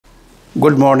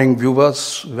Good morning,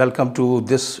 viewers. Welcome to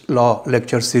this law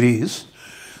lecture series.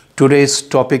 Today's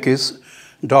topic is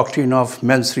Doctrine of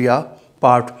Mens Rea,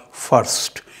 Part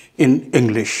 1st in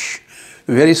English.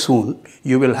 Very soon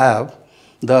you will have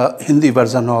the Hindi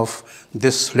version of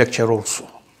this lecture also.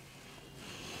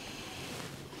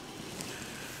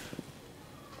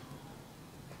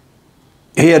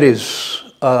 Here is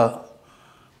a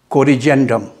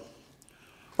corrigendum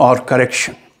or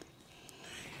correction.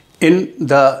 In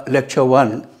the lecture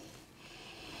 1,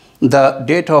 the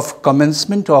date of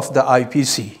commencement of the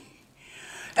IPC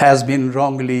has been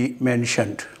wrongly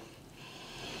mentioned.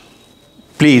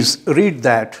 Please read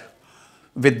that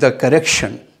with the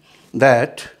correction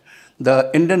that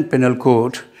the Indian Penal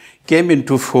Code came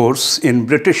into force in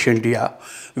British India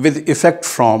with effect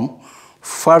from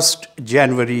 1st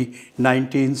January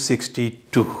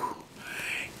 1962.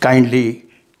 Kindly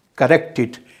correct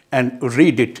it and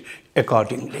read it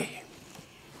accordingly.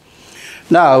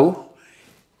 Now,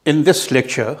 in this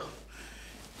lecture,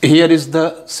 here is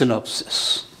the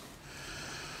synopsis.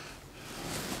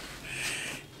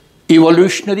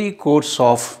 Evolutionary course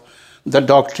of the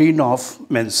doctrine of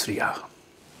mens rea.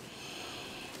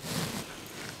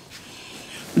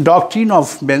 Doctrine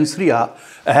of mens rea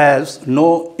has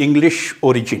no English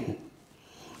origin.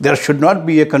 There should not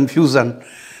be a confusion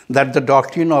that the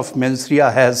doctrine of mens rea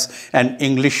has an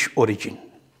English origin.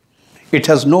 It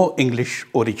has no English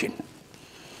origin.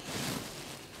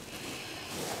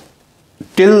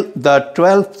 Till the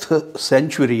 12th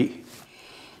century,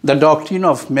 the doctrine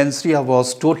of mens rea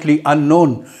was totally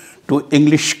unknown to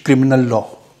English criminal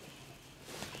law.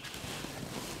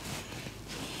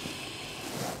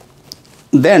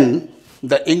 Then,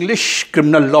 the English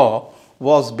criminal law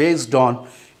was based on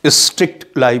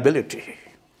strict liability.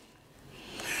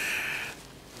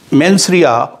 Mens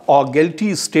rea, or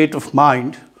guilty state of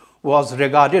mind, was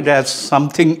regarded as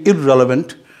something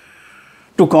irrelevant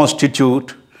to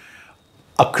constitute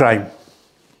a crime.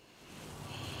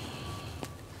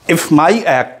 If my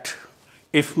act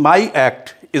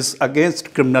is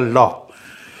against criminal law,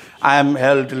 I am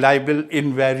held liable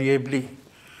invariably.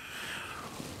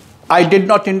 I did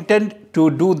not intend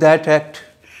to do that act.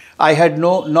 I had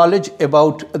no knowledge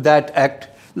about that act.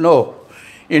 No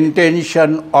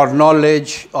intention or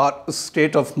knowledge or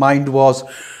state of mind was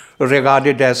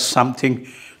regarded as something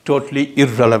totally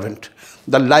irrelevant.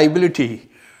 The liability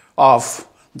of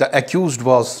the accused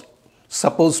was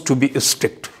supposed to be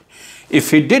strict.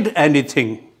 If he did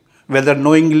anything, whether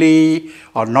knowingly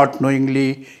or not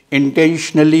knowingly,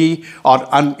 intentionally or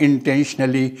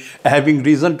unintentionally, having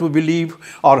reason to believe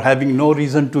or having no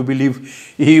reason to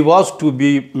believe, he was to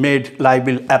be made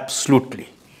liable absolutely.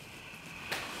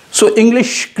 So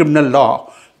English criminal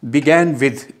law began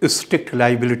with strict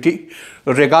liability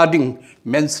regarding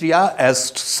mens rea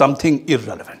as something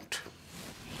irrelevant.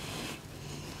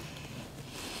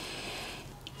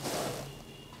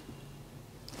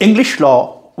 English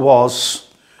law was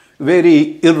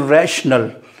very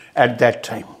irrational at that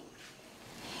time.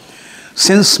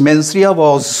 Since mens rea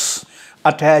was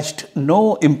attached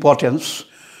no importance,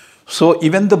 so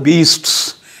even the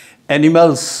beasts,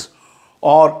 animals,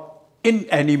 or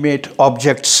inanimate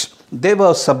objects, they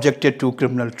were subjected to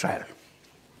criminal trial.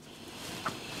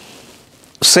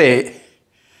 Say,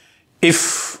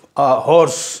 if a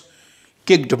horse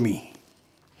kicked me,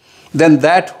 then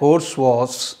that horse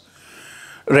was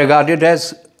regarded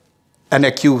as an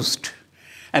accused,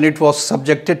 and it was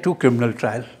subjected to criminal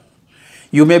trial.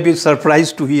 You may be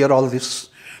surprised to hear all this,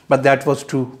 but that was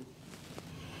true.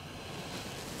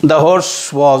 The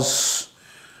horse was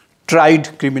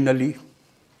tried criminally.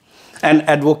 An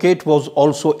advocate was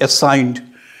also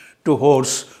assigned to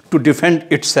horse to defend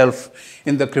itself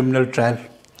in the criminal trial.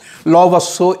 Law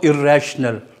was so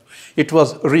irrational, it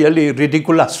was really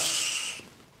ridiculous.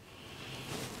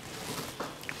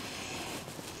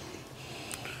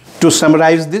 To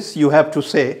summarize this, you have to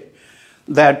say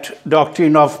that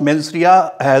doctrine of mens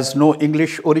rea has no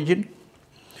English origin.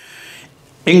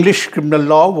 English criminal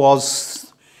law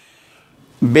was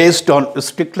based on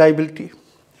strict liability.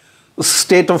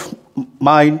 State of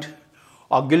mind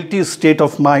or guilty state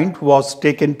of mind was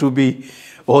taken to be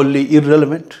wholly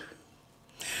irrelevant.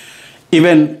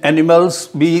 Even animals,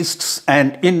 beasts,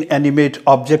 and inanimate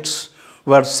objects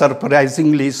were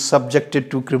surprisingly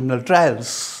subjected to criminal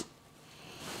trials.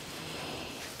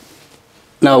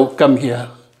 Now come here.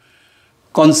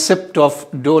 Concept of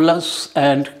dolus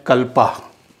and culpa.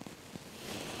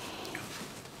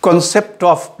 Concept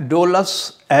of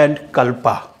dolus and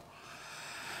culpa.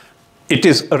 It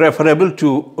is referable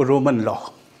to Roman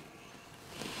law.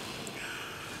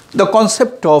 The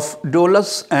concept of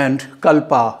dolus and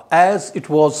culpa, as it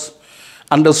was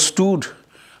understood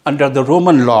under the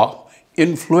Roman law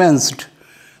influenced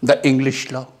the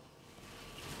English law.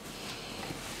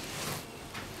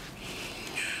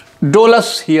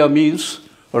 Dolus here means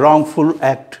wrongful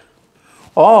act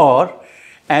or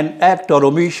an act or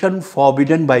omission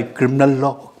forbidden by criminal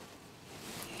law.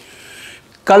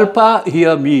 Culpa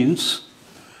here means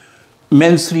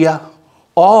mens rea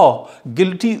or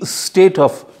guilty state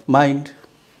of mind.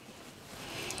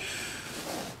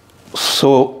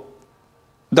 So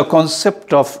the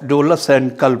concept of dolus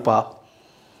and culpa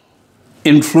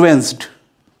influenced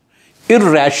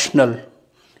irrational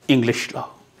English law.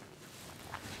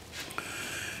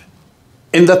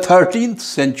 In the 13th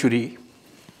century,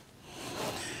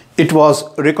 it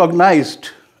was recognized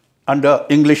under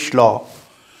English law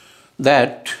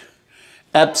that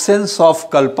absence of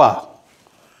culpa,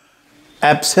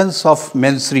 absence of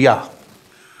mens rea,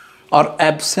 or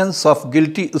absence of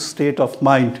guilty state of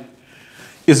mind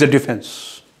is a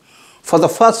defense. For the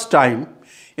first time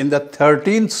in the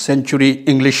 13th century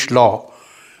English law,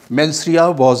 mens rea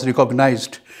was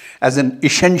recognized as an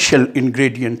essential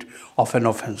ingredient of an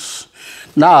offense.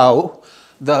 Now,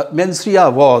 the mens rea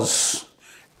was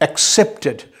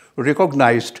accepted,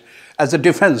 recognized as a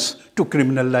defense to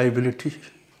criminal liability.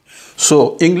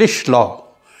 So, English law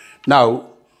now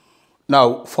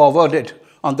forwarded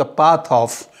on the path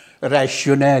of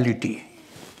rationality.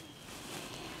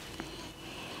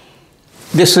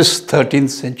 This is 13th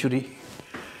century.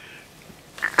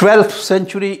 12th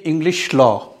century English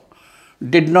law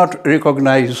did not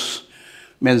recognize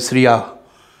mens rea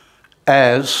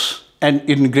as an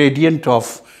ingredient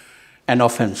of an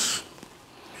offense.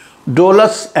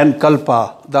 Dolus and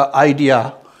culpa, the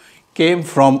idea came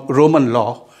from Roman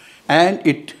law and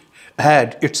it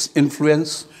had its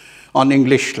influence on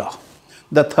English law.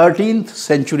 The 13th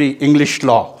century English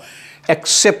law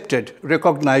accepted,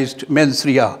 recognized mens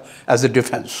rea as a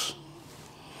defense.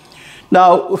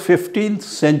 Now, 15th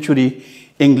century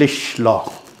English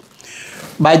law.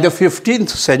 By the 15th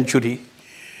century,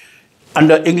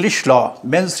 under English law,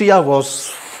 mens rea was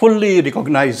fully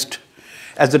recognized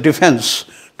as a defense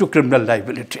to criminal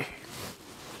liability.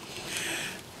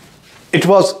 It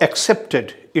was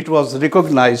accepted, it was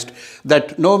recognized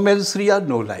that no mens rea,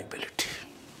 no liability.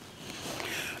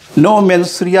 No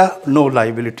mens rea, no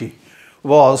liability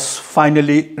was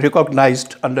finally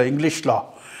recognized under English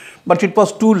law. But it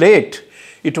was too late.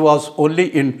 It was only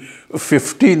in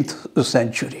 15th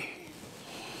century.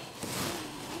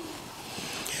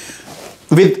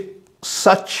 With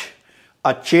such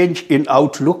a change in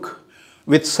outlook,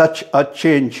 with such a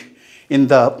change in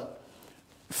the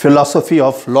philosophy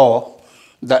of law,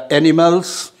 the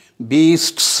animals,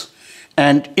 beasts,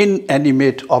 and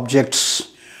inanimate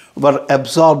objects were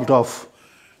absolved of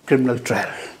criminal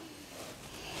trial.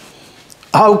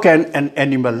 How can an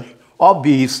animal or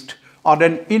beast or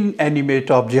an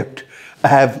inanimate object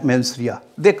have mens rea?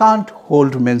 They can't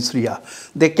hold mens rea.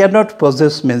 They cannot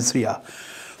possess mens rea.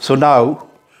 So now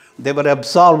they were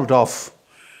absolved of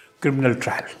criminal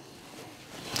trial.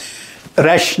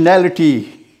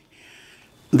 Rationality,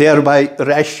 thereby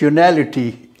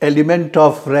rationality, element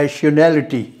of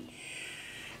rationality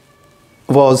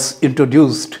was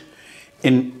introduced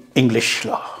in English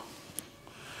law.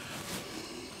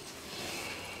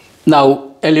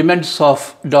 Now, elements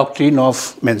of doctrine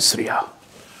of mens rea.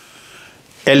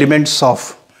 Elements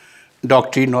of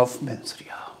doctrine of mens rea.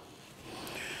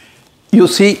 You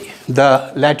see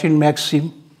the Latin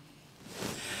maxim,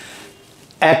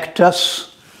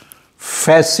 actus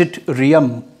facit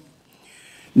reum,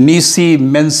 nisi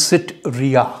mensit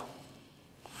rea.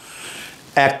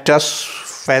 Actus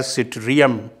facit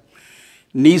reum,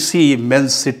 nisi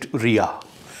mensit rea.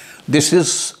 This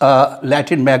is a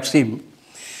Latin maxim,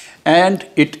 and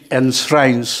it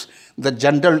enshrines the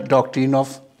general doctrine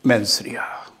of mens rea.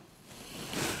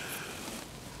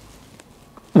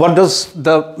 What does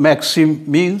the maxim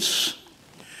means?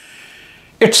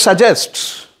 It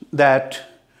suggests that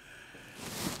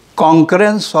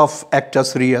concurrence of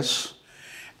actus reus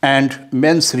and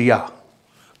mens rea,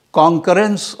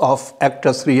 concurrence of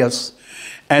actus reus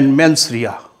and mens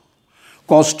rea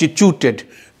constituted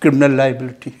criminal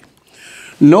liability.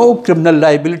 No criminal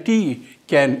liability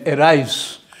can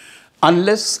arise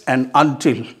unless and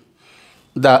until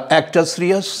the actus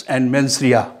reus and mens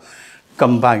rea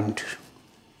combined.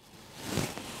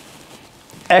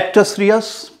 Actus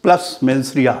reus plus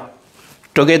mens rea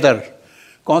together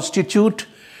constitute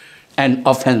an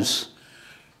offense,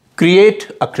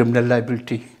 create a criminal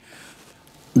liability.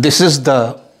 This is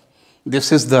the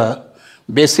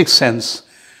basic sense,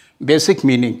 basic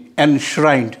meaning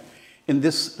enshrined in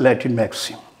this Latin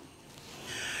maxim.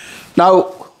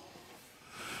 Now,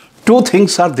 Two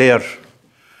things are there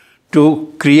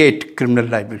to create criminal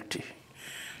liability: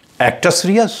 actus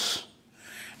reus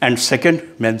and second,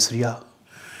 mens rea.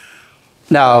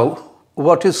 Now,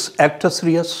 what is actus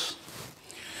reus?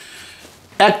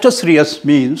 Actus reus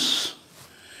means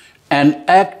an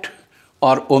act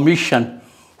or omission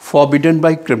forbidden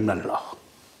by criminal law.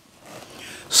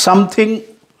 Something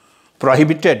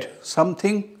prohibited,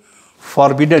 something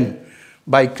forbidden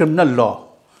by criminal law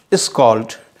is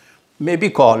called, may be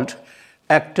called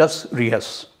actus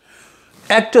reus.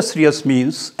 Actus reus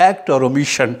means act or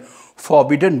omission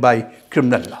forbidden by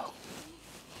criminal law.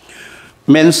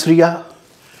 Mens rea.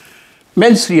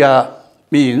 Mens rea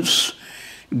means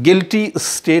guilty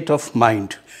state of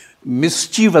mind,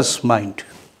 mischievous mind.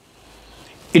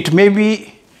 It may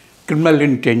be criminal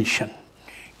intention.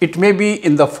 It may be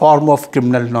in the form of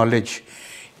criminal knowledge.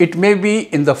 It may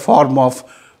be in the form of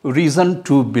reason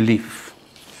to believe.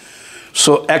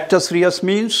 So actus reus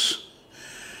means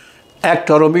act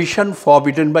or omission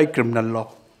forbidden by criminal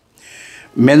law.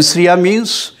 Mens rea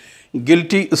means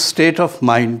guilty state of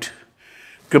mind,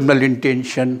 criminal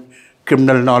intention,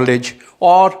 criminal knowledge,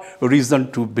 or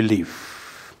reason to believe.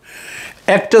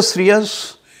 Actus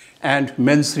reus and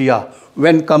mens rea,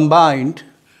 when combined,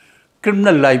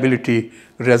 criminal liability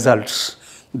results.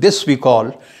 This we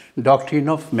call doctrine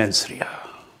of mens rea.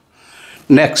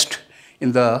 Next,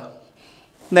 in the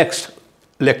next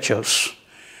lectures.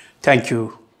 Thank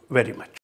you very much.